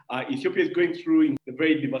Ethiopia is going through a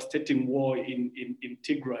very devastating war in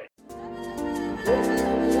Tigray.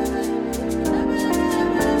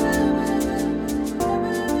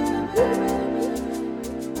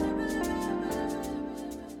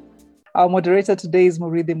 Our moderator today is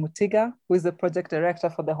Murithi Mutiga, who is the project director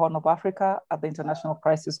for the Horn of Africa at the International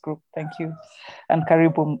Crisis Group. Thank you. And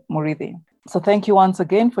Karibu Murithi. So thank you once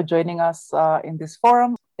again for joining us in this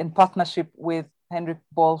forum in partnership with Heinrich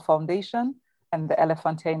Boll Foundation and the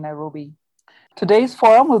Elephant here in Nairobi. Today's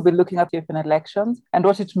forum will be looking at Ethiopian elections and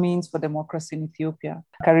what it means for democracy in Ethiopia.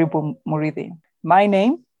 Karibu Murithi. My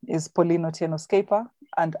name is Pauline Otieno-Skepa,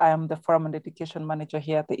 and I am the Forum and Education Manager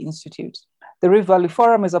here at the Institute. The Rift Valley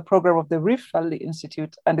Forum is a program of the Rift Valley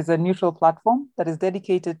Institute and is a neutral platform that is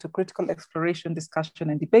dedicated to critical exploration,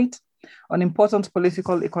 discussion, and debate on important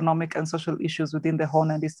political, economic, and social issues within the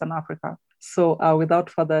Horn and Eastern Africa. So without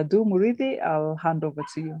further ado, Murithi, I'll hand over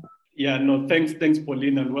to you. Yeah, no, thanks,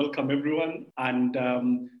 Pauline, and welcome everyone. And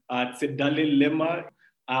Tsedale Lema,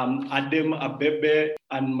 Adem Abebe,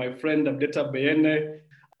 and my friend Abdeta Beyene.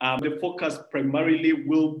 The focus primarily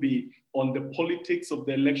will be on the politics of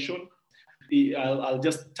the election. I'll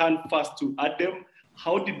just turn first to Adem.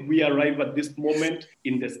 How did we arrive at this moment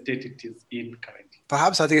in the state it is in currently?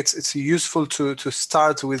 Perhaps I think it's useful to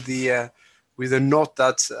start with the note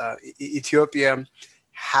that Ethiopia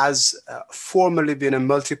has formally been a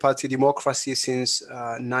multi-party democracy since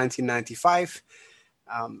 1995.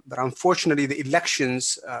 But unfortunately, the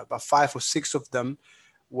elections, about 5 or 6 of them,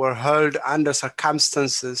 were held under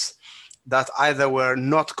circumstances that either were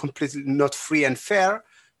not free and fair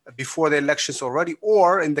before the elections already,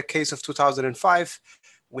 or in the case of 2005,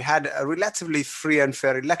 we had a relatively free and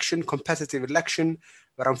fair election, competitive election,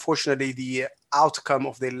 but unfortunately the outcome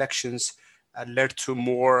of the elections led to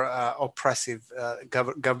more oppressive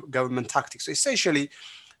government tactics. So essentially,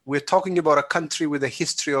 we're talking about a country with a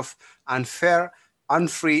history of unfair,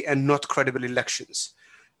 unfree, and not credible elections.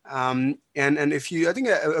 And I think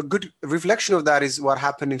a good reflection of that is what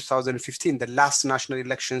happened in 2015, the last national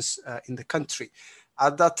elections in the country.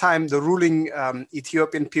 At that time, the ruling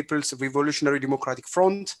Ethiopian People's Revolutionary Democratic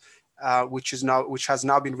Front, which has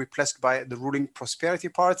now been replaced by the ruling Prosperity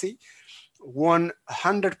Party, won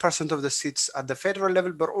 100% of the seats at the federal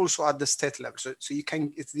level, but also at the state level. So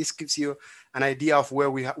this gives you an idea of where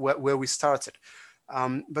we started.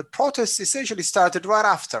 But protests essentially started right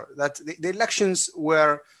after that. The elections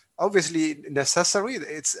were obviously necessary.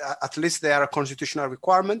 It's at least they are a constitutional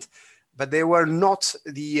requirement, but they were not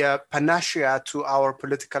the panacea to our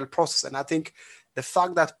political process. And I think the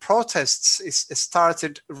fact that protests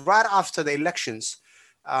started right after the elections,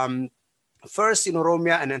 first in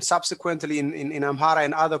Oromo and then subsequently in Amhara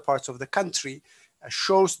and other parts of the country,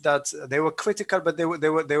 shows that they were critical, but they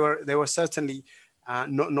were certainly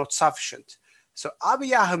not sufficient. So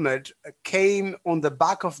Abiy Ahmed came on the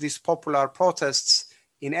back of these popular protests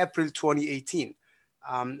in April 2018.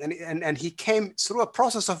 And he came through a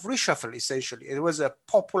process of reshuffle, essentially. It was a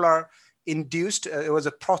protest-induced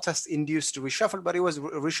reshuffle, but it was a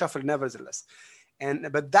reshuffle nevertheless.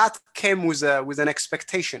 But that came with an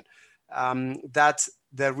expectation that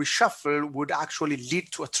the reshuffle would actually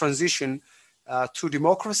lead to a transition to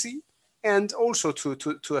democracy and also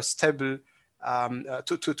to a stable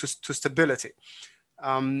to stability.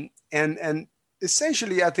 And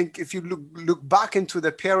essentially, I think if you look back into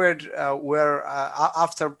the period where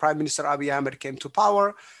after Prime Minister Abiy Ahmed came to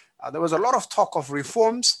power, there was a lot of talk of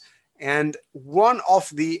reforms, and one of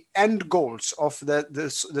the end goals of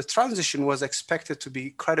the transition was expected to be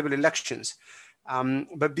credible elections.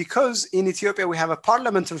 But because in Ethiopia we have a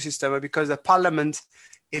parliamentary system, because the parliament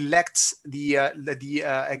elects the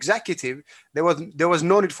executive, there was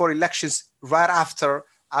no need for elections right after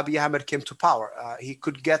Abiy Ahmed came to power. He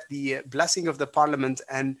could get the blessing of the parliament,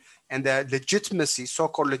 and the legitimacy,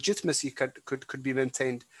 so-called legitimacy, could be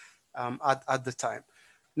maintained at the time.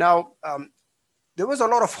 Now, there was a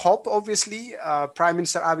lot of hope. Obviously, Prime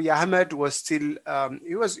Minister Abiy Ahmed was still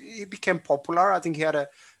he became popular. I think he had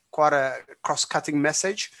quite a cross-cutting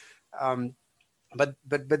message. But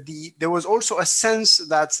there was also a sense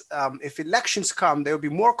that if elections come, they will be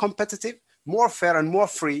more competitive, more fair, and more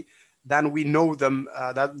free than we know them,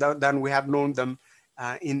 than we have known them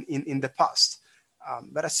in the past.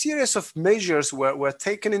 But a series of measures were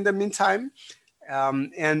taken in the meantime,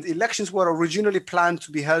 and elections were originally planned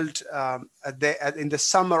to be held in the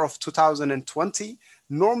summer of 2020.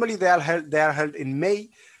 Normally, they are held in May.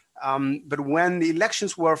 But when the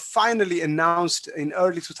elections were finally announced in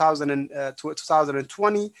early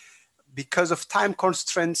 2020, because of time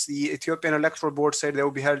constraints, the Ethiopian Electoral Board said they will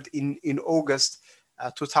be held in August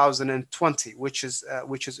 2020, which is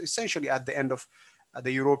essentially at the end of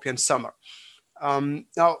the European summer.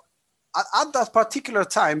 Now, at that particular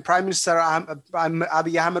time, Prime Minister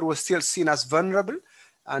Abiy Ahmed was still seen as vulnerable,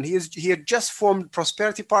 and he had just formed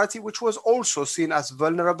Prosperity Party, which was also seen as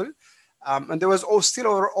vulnerable. And there was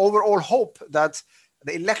still overall hope that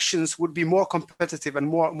the elections would be more competitive and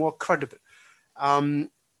more credible.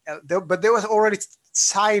 But there was already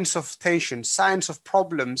signs of tension, signs of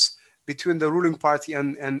problems between the ruling party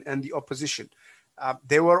and the opposition.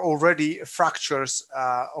 There were already fractures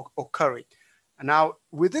occurring. Now,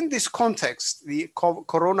 within this context, the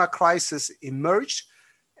corona crisis emerged.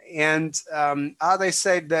 And as I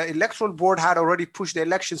said, the electoral board had already pushed the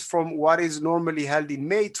elections from what is normally held in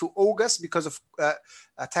May to August because of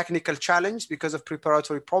a technical challenge, because of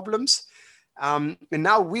preparatory problems. And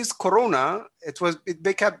now with corona, it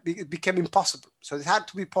became impossible. So it had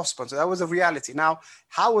to be postponed. So that was a reality. Now,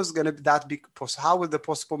 how was how was the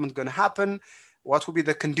postponement going to happen? What would be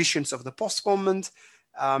the conditions of the postponement?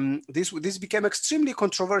 This became extremely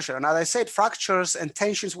controversial. And as I said, fractures and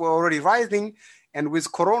tensions were already rising. And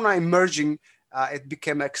with corona emerging, it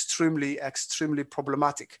became extremely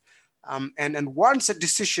problematic. And once a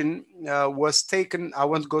decision was taken, I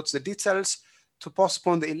won't go to the details, to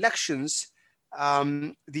postpone the elections,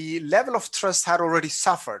 the level of trust had already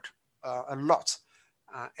suffered a lot.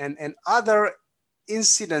 And other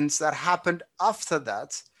incidents that happened after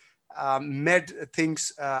that made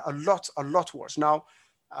things a lot worse. Now,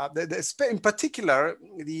 in particular,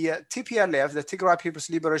 the TPLF, the Tigray People's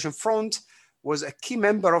Liberation Front, was a key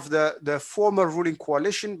member of the former ruling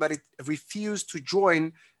coalition, but it refused to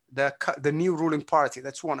join the new ruling party.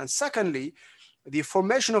 That's one. And secondly, the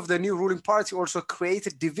formation of the new ruling party also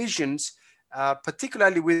created divisions,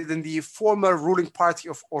 particularly within the former ruling party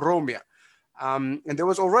of Oromo. And there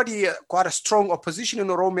was already quite a strong opposition in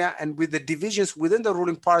Oromo, and with the divisions within the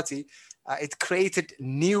ruling party, it created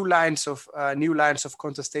new lines of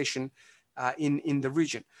contestation in the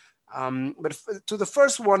region. But to the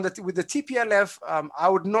first one, that with the TPLF, I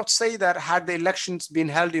would not say that had the elections been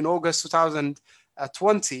held in August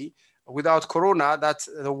 2020 without Corona, that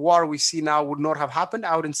the war we see now would not have happened.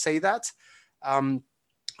 I wouldn't say that.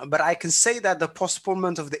 But I can say that the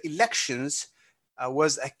postponement of the elections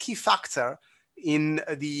was a key factor in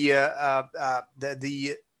the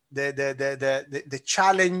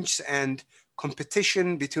challenge and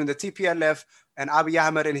competition between the TPLF and Abiy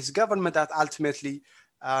Ahmed and his government that ultimately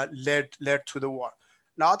led to the war.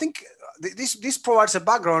 Now, I think this provides a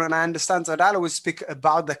background, and I understand that I'll always speak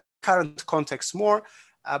about the current context more,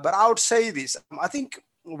 but I would say this. I think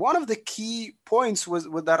one of the key points was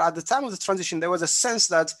that at the time of the transition, there was a sense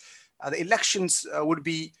that the elections would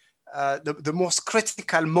be the most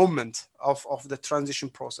critical moment of the transition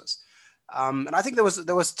process. And I think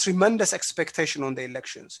there was tremendous expectation on the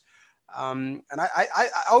elections. And I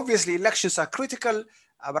obviously elections are critical,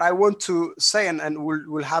 but I want to say, and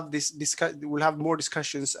we'll have more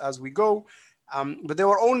discussions as we go. But they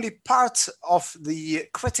were only part of the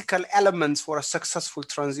critical elements for a successful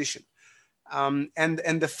transition. And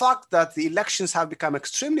the fact that the elections have become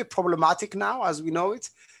extremely problematic now, as we know it,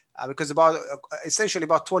 because essentially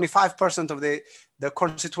about 25% of the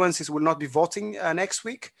constituencies will not be voting next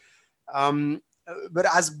week. But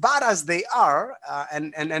as bad as they are,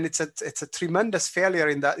 and it's a tremendous failure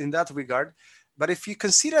in that regard. But if you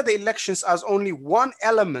consider the elections as only one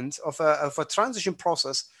element of a transition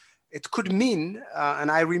process, it could mean,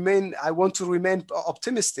 and I want to remain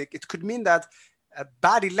optimistic. It could mean that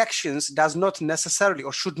bad elections does not necessarily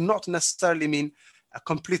or should not necessarily mean a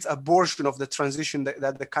complete abortion of the transition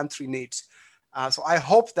that the country needs. So I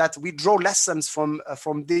hope that we draw lessons from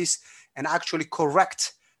this and actually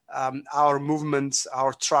correct our movements,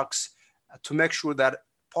 our tracks, to make sure that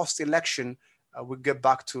post-election we get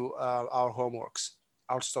back to our homeworks.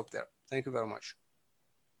 I'll stop there. Thank you very much.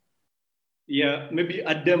 Yeah, maybe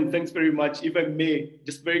Adam, thanks very much. If I may,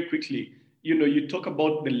 just very quickly, you talk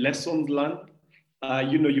about the lessons learned.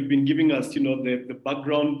 You've been giving us, the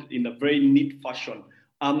background in a very neat fashion.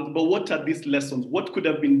 But what are these lessons? What could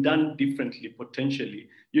have been done differently, potentially,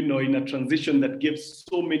 in a transition that gives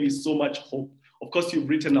so much hope? Of course, you've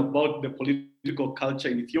written about the political culture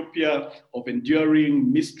in Ethiopia of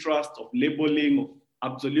enduring mistrust, of labeling, of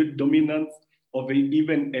absolute dominance, of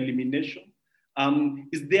even elimination.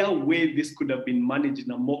 Is there a way this could have been managed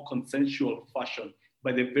in a more consensual fashion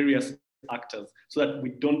by the various actors so that we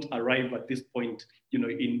don't arrive at this point,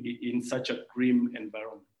 in such a grim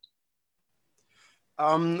environment?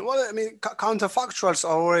 Well, I mean, counterfactuals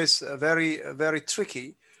are always very, very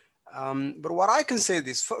tricky. But what I can say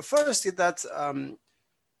this first is that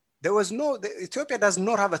Ethiopia does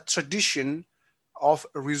not have a tradition of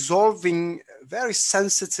resolving very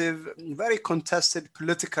sensitive, very contested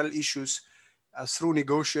political issues through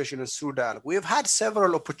negotiation and through dialogue. We have had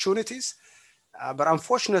several opportunities, but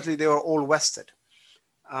unfortunately they were all wasted.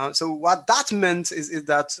 So what that meant is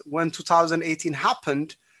that when 2018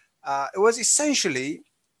 happened, it was essentially,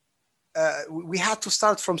 we had to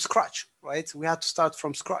start from scratch, right? We had to start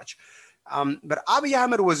from scratch. But Abiy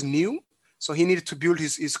Ahmed was new, so he needed to build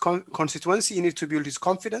his constituency, he needed to build his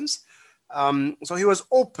confidence. So he was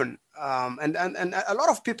open, and a lot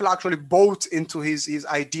of people actually bought into his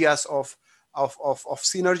ideas of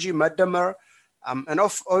synergy, Madamar, and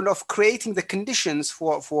of creating the conditions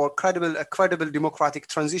for a credible democratic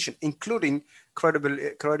transition, including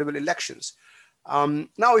credible elections.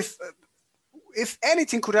 Now, if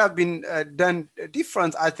anything could have been done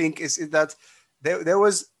different, I think is that there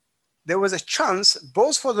was a chance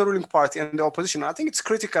both for the ruling party and the opposition. I think it's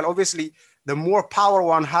critical. Obviously, the more power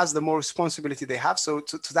one has, the more responsibility they have. So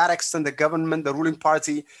to that extent, the government, the ruling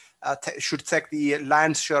party should take the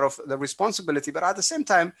lion's share of the responsibility. But at the same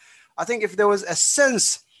time, I think if there was a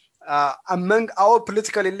sense among our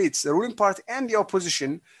political elites, the ruling party and the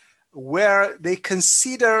opposition, where they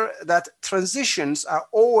consider that transitions are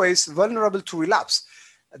always vulnerable to relapse,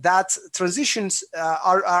 that transitions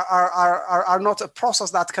are not a process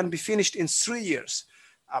that can be finished in 3 years.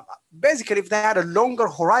 Basically, if they had a longer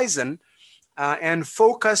horizon and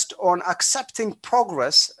focused on accepting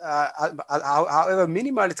progress, however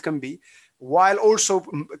minimal it can be, while also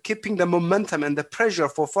keeping the momentum and the pressure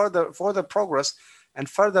for further progress and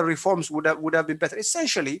further reforms would have been better.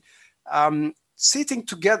 Essentially, sitting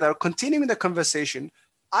together, continuing the conversation,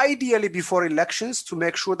 ideally before elections, to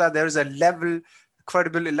make sure that there is a level,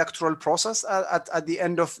 credible electoral process at the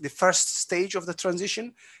end of the first stage of the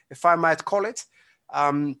transition, if I might call it.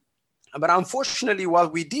 But unfortunately,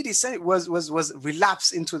 what we did was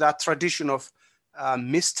relapse into that tradition of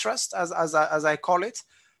mistrust, as I call it.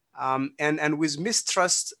 And with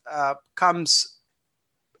mistrust comes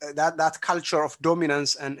that culture of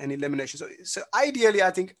dominance and elimination. So ideally,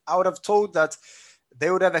 I think I would have thought that they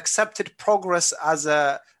would have accepted progress as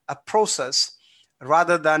a process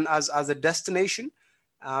rather than as a destination,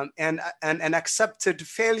 and accepted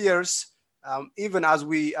failures even as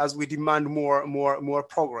we demand more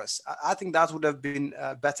progress. I think that would have been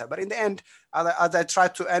better. But in the end, as I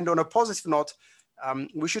tried to end on a positive note,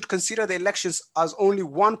 we should consider the elections as only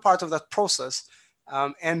one part of that process,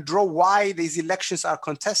 and draw why these elections are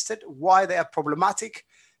contested, why they are problematic,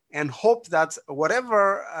 and hope that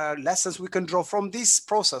whatever lessons we can draw from this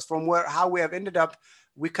process, from how we have ended up,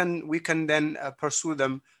 we can then pursue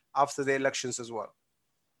them after the elections as well.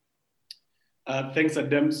 Thanks,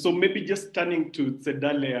 Adem. So maybe just turning to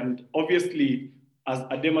Tsedale, and obviously, as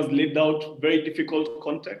Adem has laid out, very difficult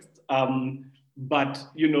context. But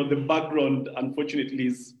the background, unfortunately,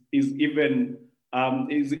 is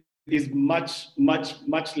much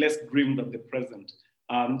less grim than the present.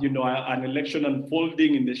 An election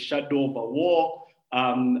unfolding in the shadow of a war,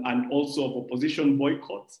 and also of opposition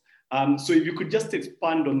boycotts. So if you could just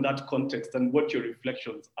expand on that context and what your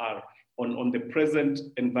reflections are on the present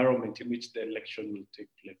environment in which the election will take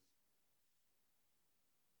place.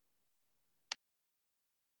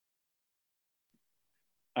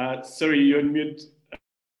 Sorry, you're on mute.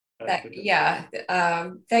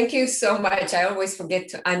 Thank you so much. I always forget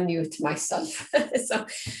to unmute myself. So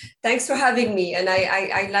thanks for having me. And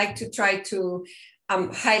I like to try to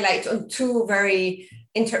highlight on two very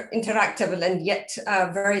interactable and yet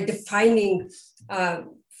very defining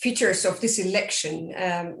features of this election,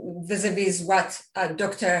 vis-a-vis what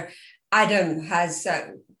Dr. Adam has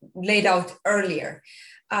laid out earlier.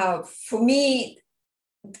 For me,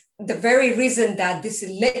 the very reason that this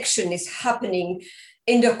election is happening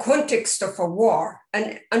in the context of a war,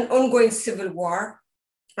 an ongoing civil war,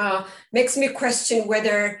 makes me question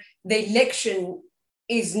whether the election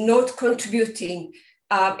is not contributing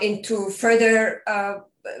into further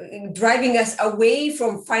driving us away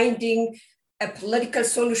from finding a political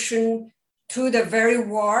solution to the very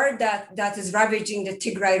war that is ravaging the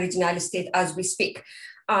Tigray regional state as we speak.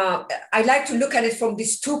 I like to look at it from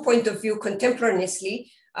these 2 points of view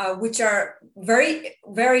contemporaneously, which are very,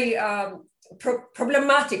 very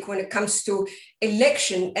problematic when it comes to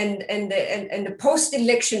election and the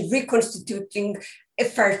post-election reconstituting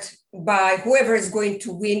effort by whoever is going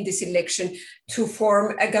to win this election to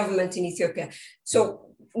form a government in Ethiopia.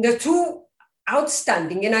 So the two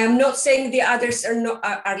outstanding, and I am not saying the others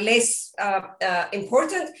are less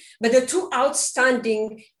important, but the two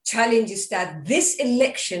outstanding challenges that this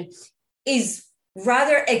election is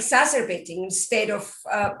rather exacerbating instead of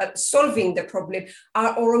solving the problem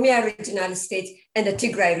are Oromia regional state and the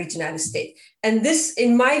Tigray regional state. And this,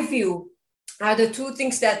 in my view, are the two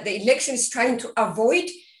things that the election is trying to avoid.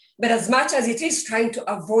 But as much as it is trying to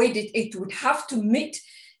avoid it, it would have to meet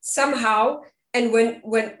somehow. And when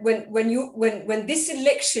this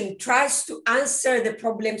election tries to answer the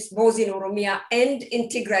problems both in Oromia and in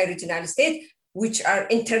Tigray regional state, which are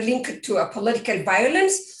interlinked to a political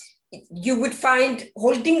violence, you would find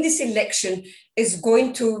holding this election is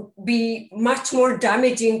going to be much more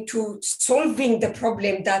damaging to solving the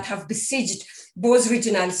problem that have besieged both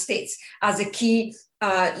regional states as a key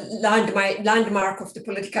landmark of the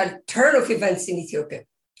political turn of events in Ethiopia.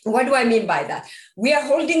 What do I mean by that? We are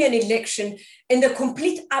holding an election in the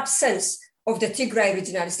complete absence of the Tigray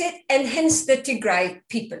regional state, and hence the Tigray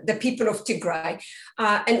people, the people of Tigray.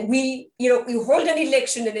 And we hold an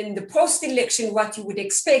election, and in the post-election, what you would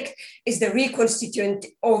expect is the reconstituent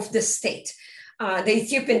of the state, the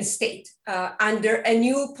Ethiopian state, under a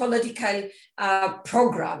new political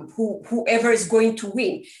program, whoever is going to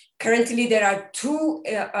win. Currently, there are two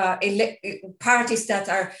parties that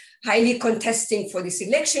are highly contesting for this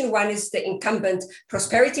election. One is the incumbent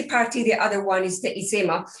Prosperity Party. The other one is the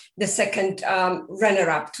Izema, the second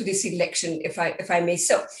runner-up to this election, if I may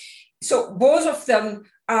so. So both of them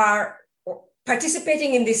are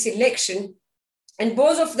participating in this election, and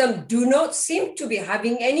both of them do not seem to be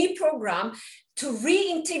having any program to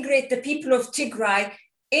reintegrate the people of Tigray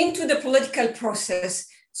into the political process,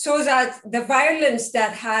 so that the violence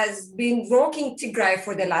that has been rocking Tigray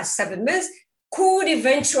for the last 7 months could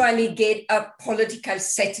eventually get a political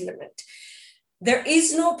settlement. There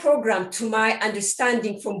is no program, to my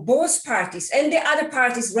understanding, from both parties and the other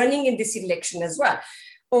parties running in this election as well.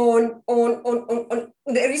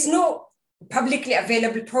 There is no publicly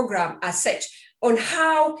available program as such on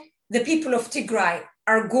how the people of Tigray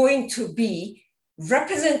are going to be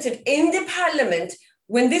represented in the parliament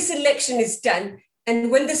when this election is done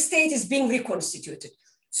and when the state is being reconstituted.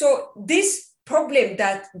 So this problem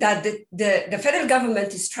that the federal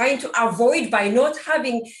government is trying to avoid by not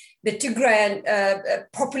having the Tigrayan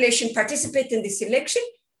population participate in this election,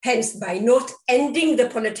 hence by not ending the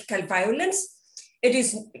political violence,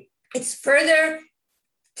 it's further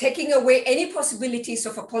taking away any possibilities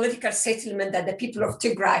of a political settlement that the people of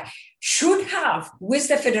Tigray should have with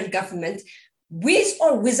the federal government, with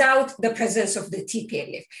or without the presence of the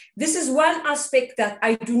TPLF. This is one aspect that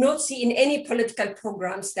I do not see in any political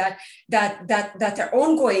programs that are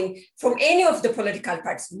ongoing from any of the political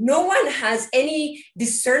parties. No one has any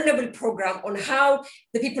discernible program on how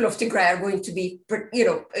the people of Tigray are going to be,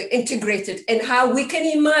 integrated, and how we can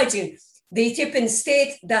imagine the Ethiopian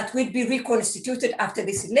state that would be reconstituted after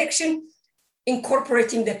this election,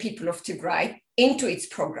 incorporating the people of Tigray into its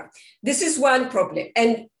program. This is one problem.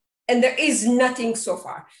 And there is nothing so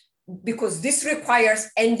far, because this requires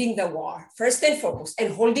ending the war, first and foremost,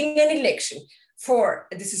 and holding an election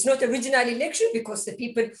this is not a regional election, because the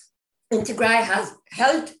people in Tigray has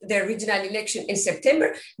held their regional election in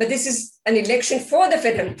September, but this is an election for the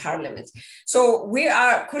federal parliament. So we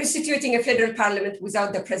are constituting a federal parliament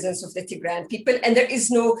without the presence of the Tigrayan people, and there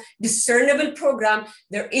is no discernible program.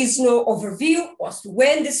 There is no overview as to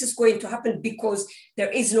when this is going to happen, because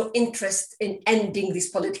there is no interest in ending this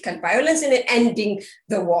political violence and in ending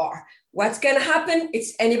the war. What's going to happen?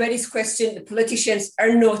 It's anybody's question. The politicians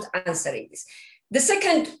are not answering this. The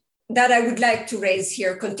second that I would like to raise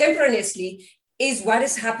here contemporaneously is what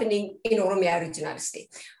is happening in Oromia regional state.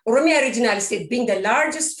 Oromia regional state, being the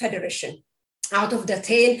largest federation out of the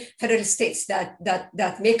 10 federal states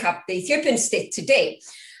that make up the Ethiopian state today,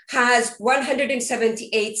 has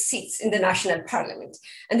 178 seats in the national parliament.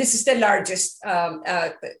 And this is the largest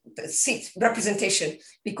seat representation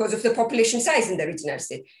because of the population size in the regional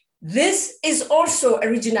state. This is also a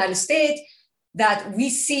regional state that we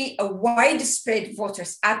see a widespread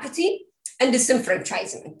voters' apathy and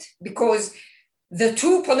disenfranchisement, because the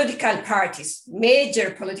two political parties,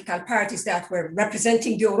 major political parties that were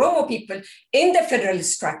representing the Oromo people in the federal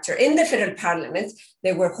structure, in the federal parliament,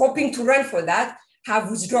 they were hoping to run for that, have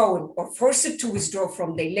withdrawn or forced to withdraw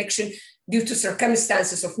from the election due to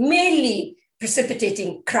circumstances of mainly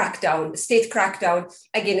precipitating crackdown, state crackdown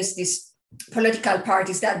against these political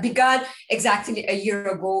parties that began exactly a year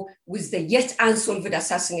ago with the yet unsolved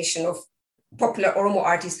assassination of popular Oromo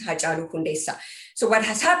artist Hachalu Hundessa. So what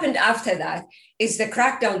has happened after that is the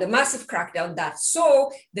crackdown, the massive crackdown that saw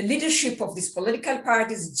the leadership of these political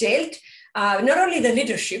parties jailed, not only the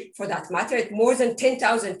leadership, for that matter, more than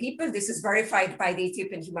 10,000 people, this is verified by the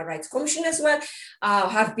Ethiopian Human Rights Commission as well,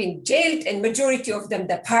 have been jailed, and majority of them,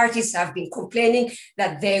 the parties, have been complaining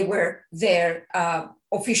that they were their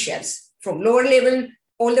officials from lower level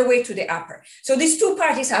all the way to the upper. So these two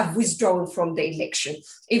parties have withdrawn from the election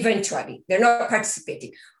eventually. They're not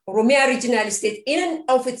participating. Oromia Regional State in and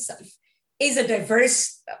of itself is a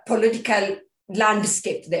diverse political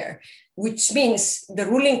landscape there, which means the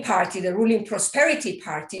ruling party, the ruling Prosperity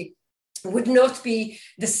Party, would not be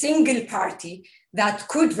the single party that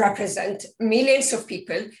could represent millions of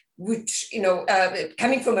people, which,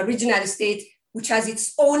 coming from a regional state which has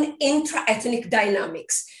its own intra-ethnic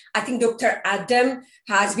dynamics. I think Dr. Adam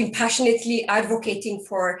has been passionately advocating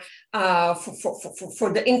for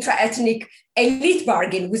the intra-ethnic elite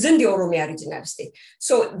bargain within the Oromia regional state.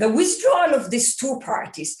 So the withdrawal of these two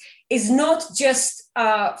parties is not just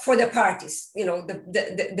for the parties.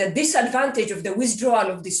 The disadvantage of the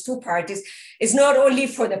withdrawal of these two parties is not only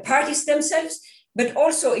for the parties themselves, but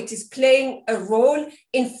also it is playing a role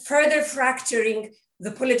in further fracturing the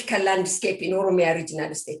political landscape in Oromia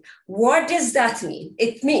regional state. What does that mean?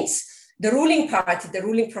 It means the ruling party, the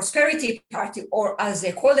ruling Prosperity Party, or as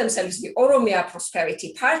they call themselves, the Oromia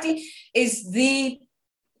Prosperity Party, is the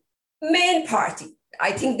main party.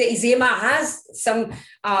 I think the IZEMA has some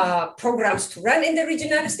programs to run in the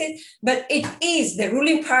regional state, but it is the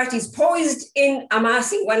ruling party is poised in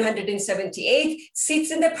amassing 178 seats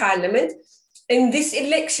in the parliament in this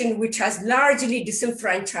election, which has largely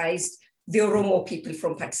disenfranchised the Oromo people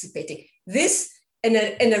from participating. This in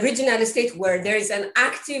a regional state where there is an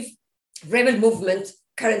active rebel movement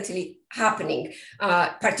currently happening,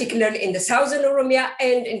 particularly in the southern Oromia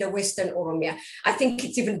and in the western Oromia. I think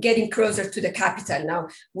it's even getting closer to the capital now,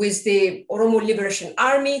 with the Oromo Liberation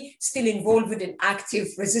Army still involved in active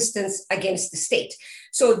resistance against the state.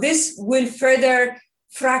 So this will further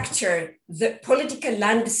fracture the political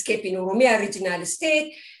landscape in Oromia regional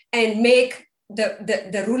state and make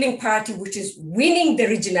the ruling party, which is winning the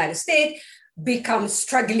regional state, become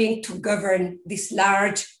struggling to govern this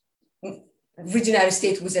large regional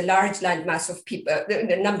state with a large landmass of people,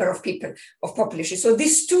 the number of people, of population. So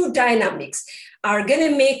these two dynamics are going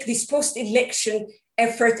to make this post-election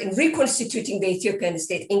effort in reconstituting the Ethiopian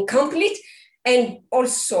state incomplete, and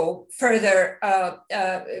also further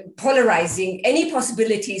polarizing any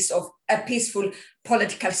possibilities of a peaceful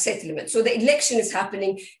political settlement. So the election is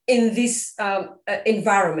happening in this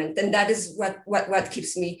environment, and that is what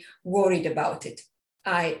keeps me worried about it.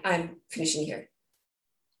 I'm finishing here.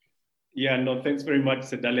 Yeah, no, thanks very much,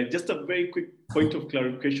 Sedale. Just a very quick point of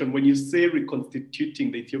clarification. When you say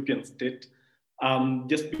reconstituting the Ethiopian state,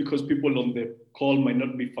 just because people on the call might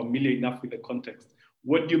not be familiar enough with the context,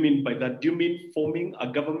 what do you mean by that? Do you mean forming a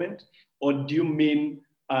government, or do you mean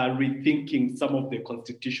rethinking some of the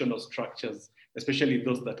constitutional structures, especially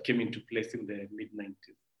those that came into place in the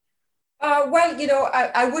mid-90s?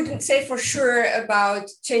 I wouldn't say for sure about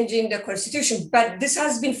changing the constitution, but this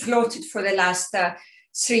has been floated for the last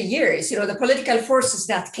 3 years. The political forces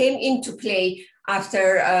that came into play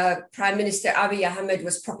after Prime Minister Abiy Ahmed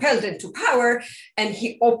was propelled into power and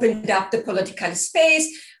he opened up the political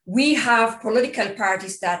space. We have political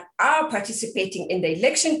parties that are participating in the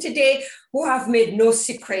election today who have made no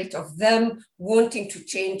secret of them wanting to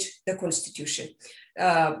change the constitution.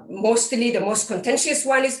 Mostly the most contentious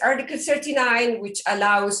one is Article 39, which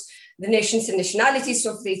allows the nations and nationalities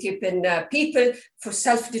of the Ethiopian people for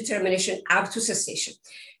self-determination up to secession.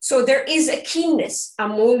 So there is a keenness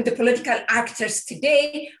among the political actors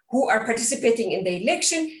today who are participating in the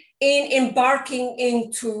election in embarking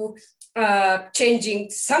into changing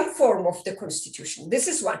some form of the constitution. This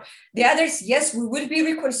is one. The others, yes, we will be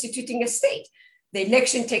reconstituting a state. The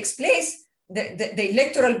election takes place. The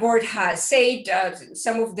electoral board has said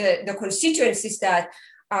some of the constituencies that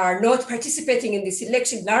are not participating in this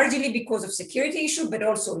election largely because of security issues, but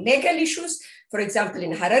also legal issues. For example,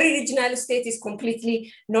 in Harare regional state is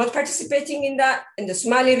completely not participating in that. In the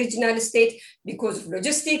Somali regional state, because of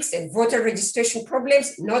logistics and voter registration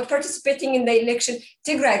problems, not participating in the election.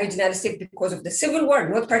 Tigrayan regional state, because of the civil war,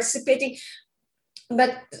 not participating.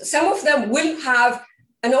 But some of them will have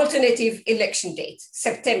an alternative election date,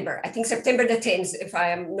 September. I think September the 10th, if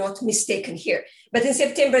I am not mistaken here. But in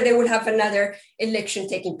September, they will have another election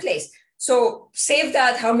taking place. So save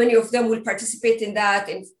that, how many of them will participate in that,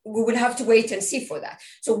 and we will have to wait and see for that.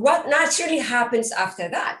 So what naturally happens after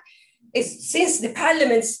that is, since the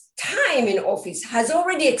parliament's time in office has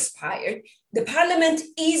already expired, the parliament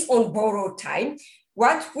is on borrowed time.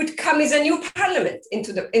 What would come is a new parliament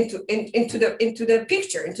into the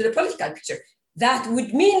picture, into the political picture. That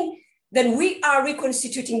would mean then we are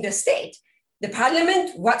reconstituting the state. The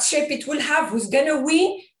parliament, what shape it will have, who's going to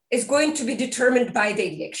win, is going to be determined by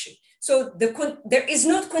the election. So there is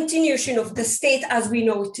not continuation of the state as we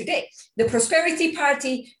know it today. The Prosperity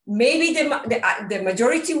Party may be the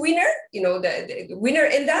majority winner, the winner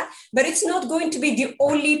in that, but it's not going to be the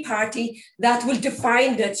only party that will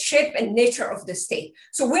define the shape and nature of the state.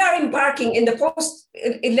 So we are embarking in the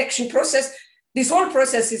post-election process. This whole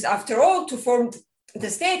process is, after all, to form the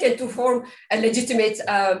state and to form a legitimate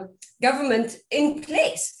government in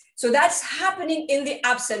place. So that's happening in the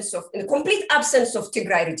complete absence of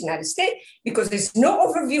Tigray regional state, because there's no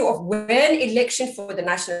overview of when election for the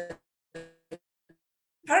national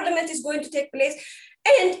parliament is going to take place.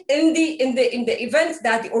 And in the event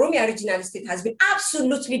that the Oromo regional state has been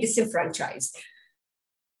absolutely disenfranchised,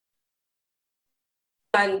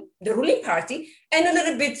 and the ruling party, and a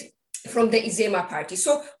little bit from the Izema party.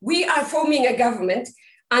 So we are forming a government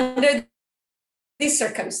under these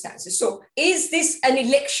circumstances. So is this an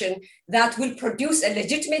election that will produce a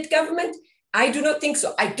legitimate government? I do not think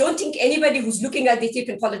so. I don't think anybody who's looking at the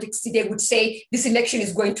Ethiopian politics today would say this election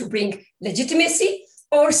is going to bring legitimacy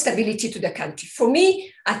or stability to the country. For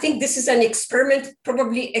me, I think this is an experiment.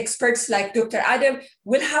 Probably experts like Dr. Adam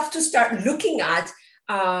will have to start looking at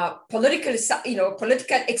political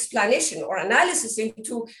explanation or analysis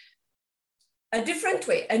into a different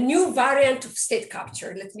way, a new variant of state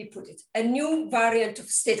capture, let me put it. A new variant of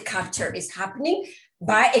state capture is happening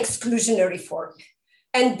by exclusionary form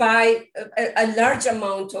and by a large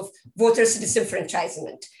amount of voters'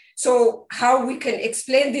 disenfranchisement. So how we can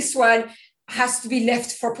explain this one has to be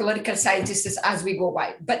left for political scientists as we go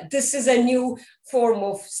by. But this is a new form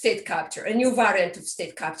of state capture, a new variant of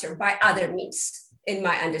state capture by other means, in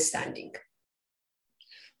my understanding.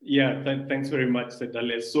 Yeah, thanks very much,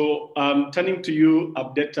 Sedale. So turning to you,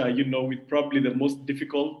 Abdeta, with probably the most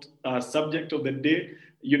difficult subject of the day,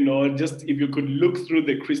 just if you could look through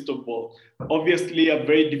the crystal ball. Obviously, a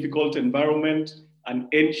very difficult environment, an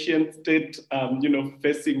ancient state,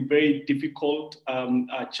 facing very difficult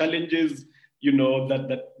challenges,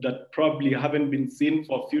 that probably haven't been seen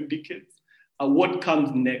for a few decades. What comes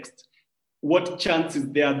next? What chance is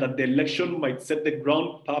there that the election might set the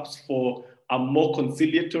ground perhaps for a more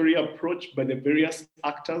conciliatory approach by the various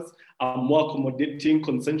actors, a more accommodating,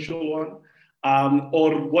 consensual one?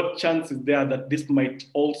 Or what chance is there that this might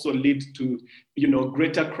also lead to,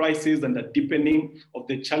 greater crisis and a deepening of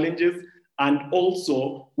the challenges? And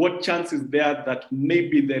also, what chance is there that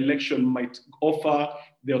maybe the election might offer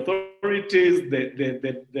the authorities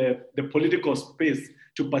the political space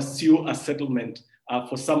to pursue a settlement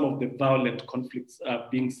for some of the violent conflicts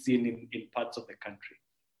being seen in parts of the country?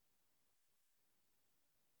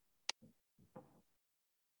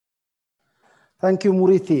 Thank you,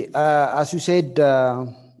 Murithi. As you said,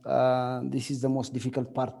 this is the most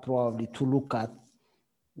difficult part probably to look at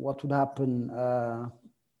what would happen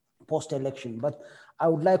post-election. But I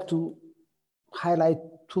would like to highlight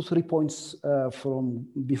 2-3 points from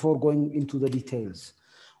before going into the details.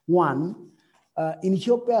 One, in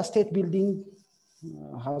Ethiopia, state building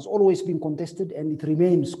has always been contested and it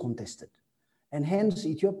remains contested. And hence,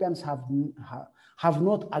 Ethiopians have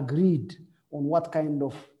not agreed on what kind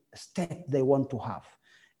of state they want to have.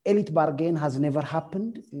 Elite bargain has never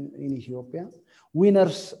happened in Ethiopia.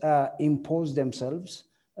 Winners impose themselves,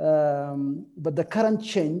 but the current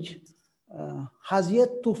change has yet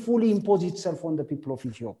to fully impose itself on the people of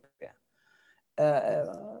Ethiopia.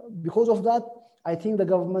 Because of that, I think the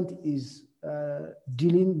government is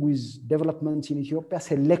dealing with developments in Ethiopia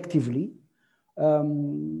selectively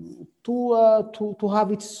to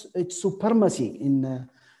have its supremacy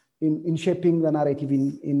in shaping the narrative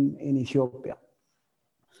in Ethiopia.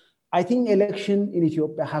 I think election in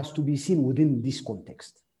Ethiopia has to be seen within this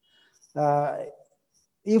context.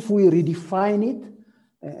 If we redefine it,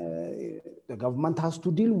 the government has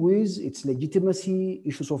to deal with its legitimacy,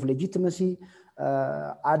 issues of legitimacy.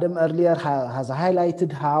 Adam earlier has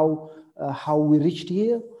highlighted how we reached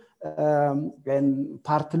here, and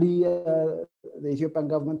partly the Ethiopian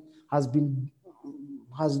government has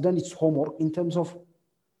done its homework in terms of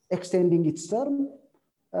extending its term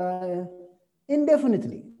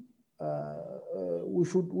indefinitely. We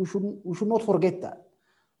should not forget that.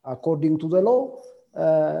 According to the law,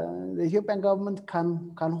 the Ethiopian government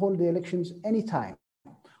can hold the elections anytime.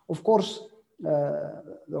 Of course,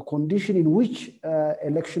 the condition in which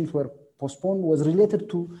elections were postponed was related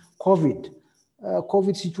to COVID.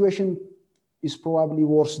 COVID situation is probably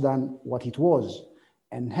worse than what it was,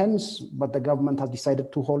 and hence, but the government has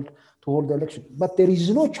decided to hold the election. But there is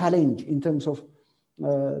no challenge in terms of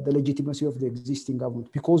the legitimacy of the existing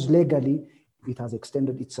government, because legally it has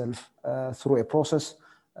extended itself through a process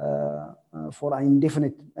for an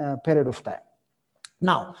indefinite period of time.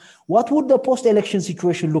 Now, what would the post-election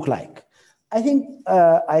situation look like? I think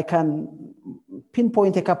I can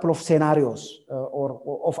pinpoint a couple of scenarios or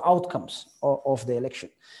of outcomes of the election.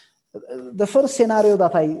 The first scenario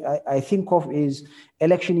that I think of is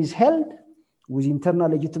election is held with internal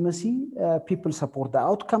legitimacy. People support the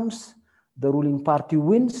outcomes. The ruling party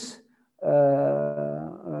wins,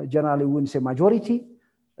 generally wins a majority,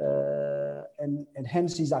 and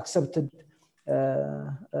hence is accepted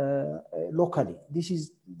locally. This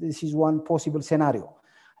is one possible scenario.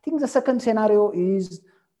 I think the second scenario is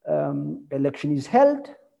election is held,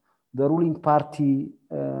 the ruling party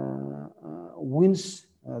wins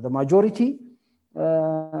the majority,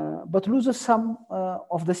 but loses some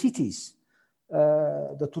of the cities.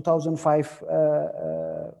 The 2005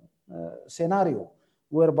 scenario,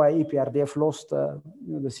 whereby EPRDF lost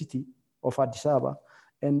the city of Addis Ababa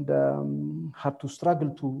and had to struggle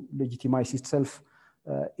to legitimize itself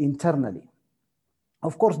internally.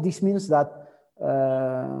 Of course, this means that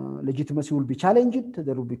legitimacy will be challenged,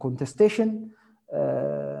 there will be contestation,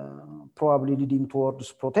 probably leading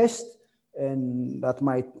towards protest, and that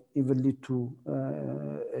might even lead to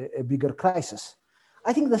a bigger crisis.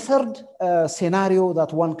 I think the third scenario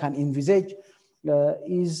that one can envisage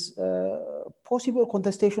is possible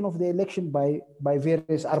contestation of the election by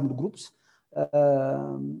various armed groups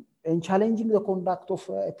and challenging the conduct of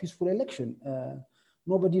a peaceful election.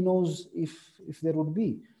 Nobody knows if there would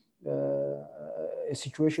be a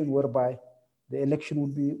situation whereby the election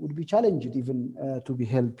would be challenged even to be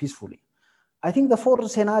held peacefully. I think the fourth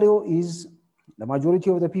scenario is the majority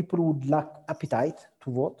of the people would lack appetite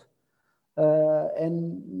to vote,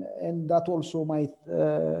 and that also might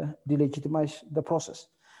delegitimize the process.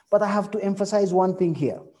 But I have to emphasize one thing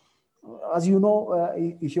here. As you know,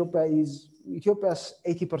 Ethiopia's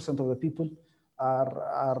 80% of the people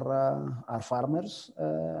are farmers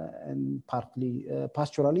and partly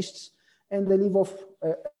pastoralists, and they live off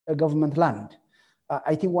a government land.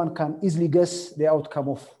 I think one can easily guess the outcome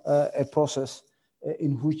of a process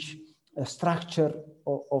in which a structure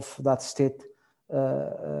of that state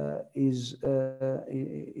is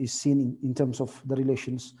seen in terms of the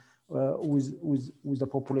relations with the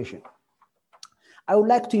population. I would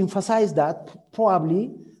like to emphasize that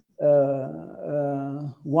probably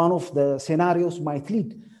one of the scenarios might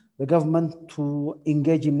lead the government to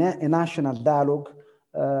engage in a national dialogue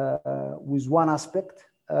with one aspect,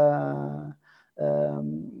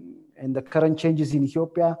 and the current changes in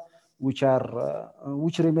Ethiopia, which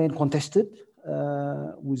remain contested,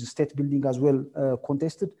 with state building as well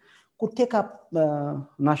contested, could take up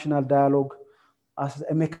national dialogue as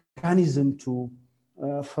a mechanism to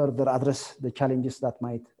further address the challenges that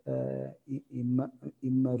might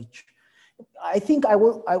emerge. I think I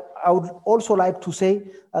would also like to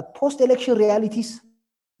say that post-election realities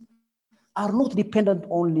are not dependent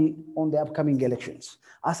only on the upcoming elections.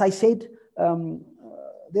 As I said,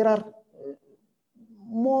 there are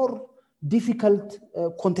more difficult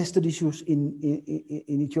contested issues in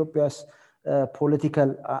Ethiopia's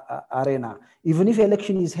political arena. Even if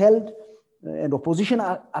election is held and opposition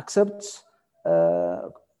accepts,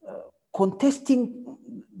 contesting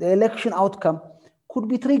the election outcome could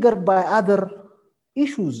be triggered by other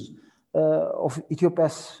issues of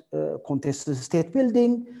Ethiopia's contested state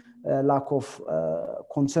building, lack of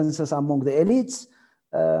consensus among the elites.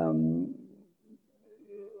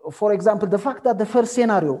 For example, the fact that the first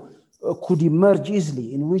scenario could emerge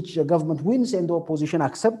easily, in which the government wins and the opposition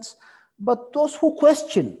accepts, but those who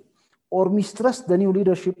question or mistrust the new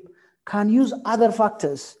leadership can use other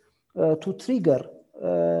factors to trigger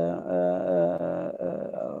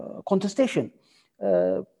contestation.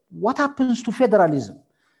 What happens to federalism?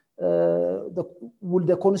 Will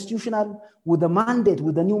the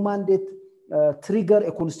new mandate trigger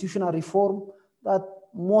a constitutional reform that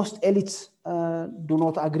most elites do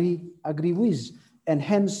not agree with, and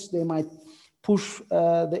hence they might push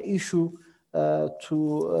the issue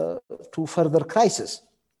to further crisis.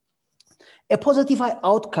 A positive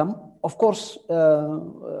outcome, of course,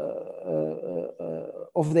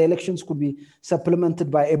 of the elections could be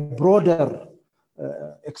supplemented by a broader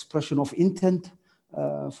expression of intent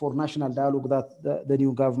for national dialogue that the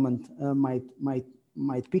new government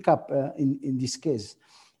might pick up in this case,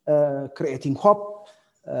 creating hope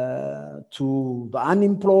to the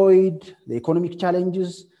unemployed, the economic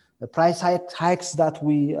challenges, the price hikes that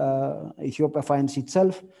Ethiopia finds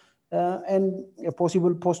itself, and a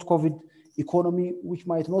possible post-COVID economy which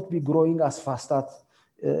might not be growing as fast as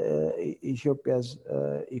Ethiopia's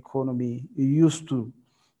economy used to.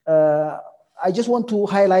 I just want to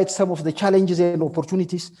highlight some of the challenges and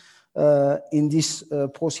opportunities in this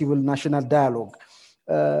possible national dialogue.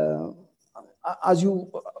 As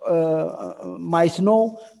you might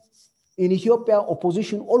know, in Ethiopia,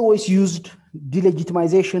 opposition always used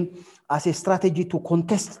delegitimization as a strategy to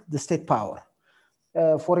contest the state power.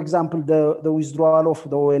 For example, the withdrawal of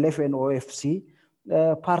the OLF and OFC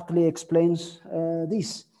partly explains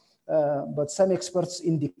this. But some experts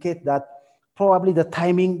indicate that probably the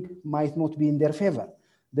timing might not be in their favor.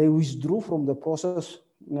 They withdrew from the process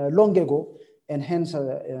long ago, and hence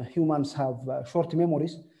humans have short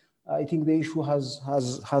memories. I think the issue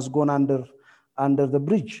has gone under the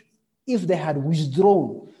bridge. If they had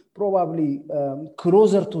withdrawn probably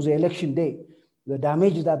closer to the election day, the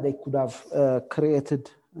damage that they could have created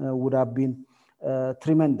would have been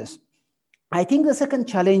tremendous. I think the second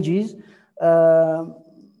challenge is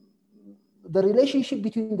the relationship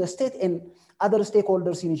between the state and other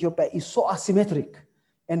stakeholders in Ethiopia is so asymmetric,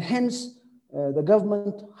 and hence the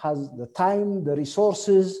government has the time, the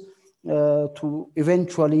resources to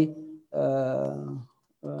eventually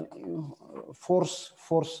force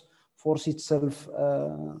itself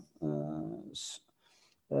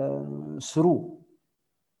through.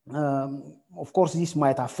 Of course, this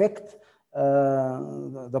might affect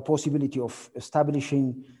the possibility of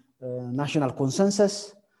establishing national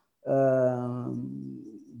consensus.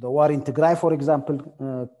 The war in Tigray, for example,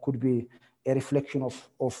 could be a reflection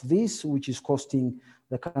of this, which is costing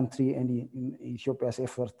the country and in Ethiopia's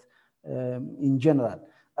effort in general.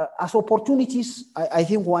 As opportunities, I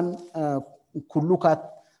think one could look at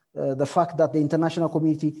the fact that the international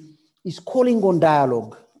community is calling on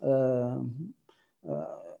dialogue.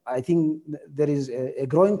 I think there is a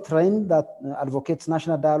growing trend that advocates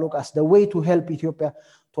national dialogue as the way to help Ethiopia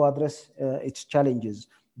to address its challenges.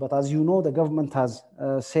 But as you know, the government has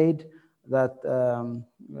said that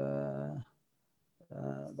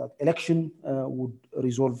that election would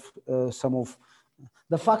resolve some of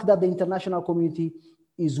the fact that the international community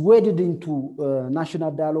is wedded into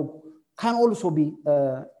national dialogue can also be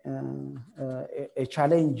a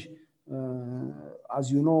challenge.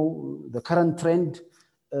 As you know, the current trend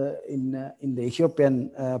in the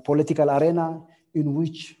Ethiopian political arena, in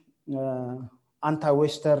which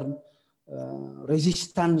anti-Western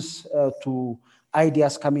resistance to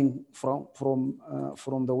ideas coming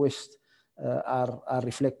from the West are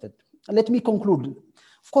reflected. Let me conclude.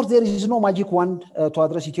 Of course, there is no magic wand to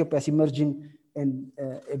address Ethiopia's emerging and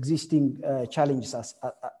existing challenges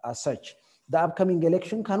as such. The upcoming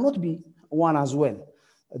election cannot be one as well.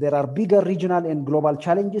 There are bigger regional and global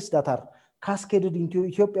challenges that are cascaded into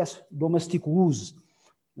Ethiopia's domestic woes.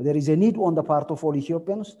 There is a need on the part of all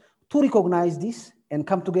Ethiopians to recognize this and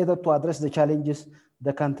come together to address the challenges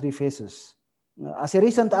the country faces. As a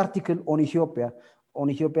recent article on Ethiopia, on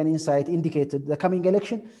Ethiopian Insight indicated, the coming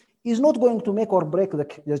election is not going to make or break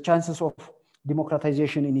the chances of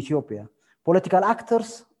democratization in Ethiopia. Political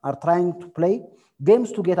actors are trying to play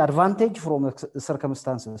games to get advantage from the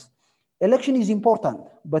circumstances. Election is important,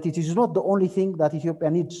 but it is not the only thing that Ethiopia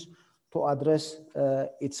needs to address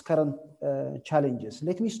its current challenges.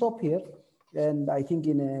 Let me stop here, and I think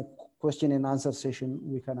in a question and answer session,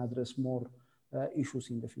 we can address more issues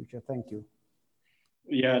in the future. Thank you.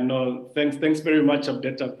 Yeah, no, thanks very much,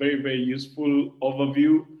 Abdeta. Very, very useful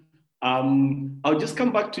overview. I'll just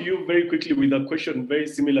come back to you very quickly with a question very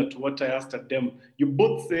similar to what I asked Adem. You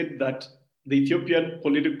both said that the Ethiopian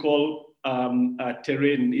political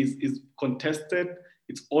terrain is contested.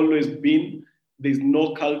 It's always been. There's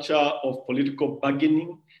no culture of political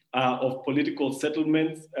bargaining, of political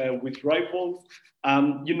settlements with rivals.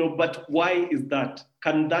 But why is that?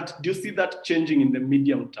 Do you see that changing in the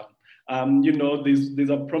medium term? There's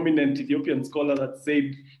a prominent Ethiopian scholar that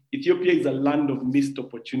said Ethiopia is a land of missed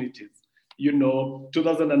opportunities.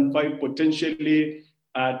 2005 potentially,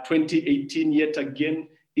 2018 yet again.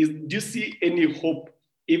 Do you see any hope,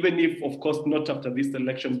 even if, of course, not after this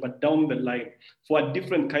election, but down the line, for a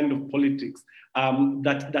different kind of politics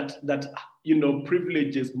that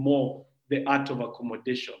privileges more the art of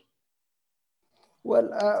accommodation?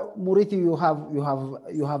 Well, Muriti,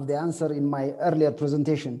 you have the answer in my earlier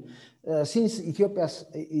presentation. Since Ethiopia's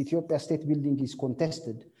state building is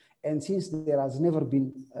contested, and since there has never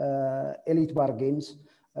been elite bargains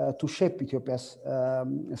to shape Ethiopia's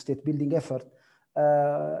state building effort,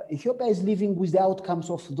 Ethiopia is living with the outcomes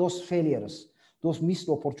of those failures, those missed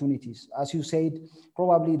opportunities. As you said,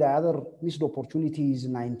 probably the other missed opportunity is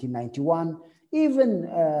 1991, even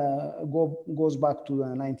goes back to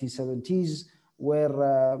the 1970s,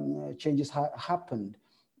 where changes happened.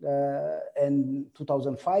 And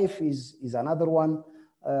 2005 is another one.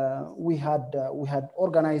 we had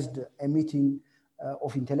organized a meeting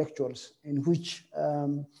of intellectuals in which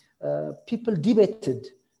people debated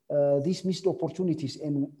these missed opportunities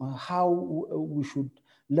and how we should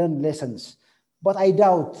learn lessons. But I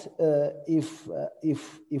doubt if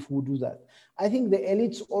we do that. I think the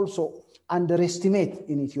elites also underestimate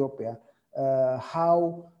in Ethiopia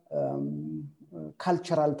how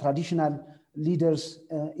cultural, traditional leaders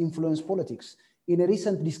influence politics. In a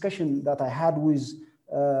recent discussion that I had with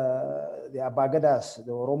the Abagadas,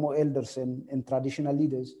 the Oromo elders and traditional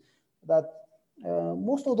leaders, that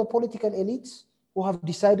most of the political elites who have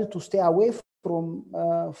decided to stay away from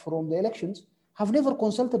the elections have never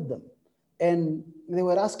consulted them. And they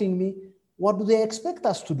were asking me, what do they expect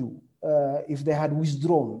us to do if they had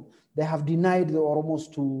withdrawn? They have denied the Oromos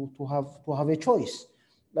to have a choice.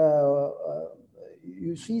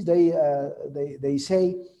 You see, they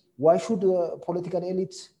say, why should political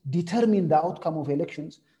elites determine the outcome of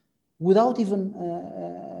elections without even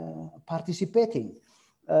participating?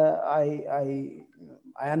 I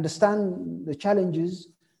understand the challenges,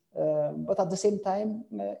 but at the same time,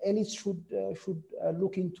 elites should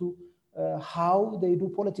look into how they do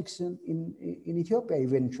politics in Ethiopia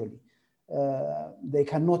eventually. They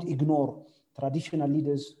cannot ignore traditional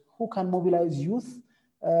leaders who can mobilize youth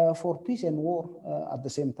for peace and war at the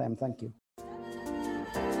same time. Thank you.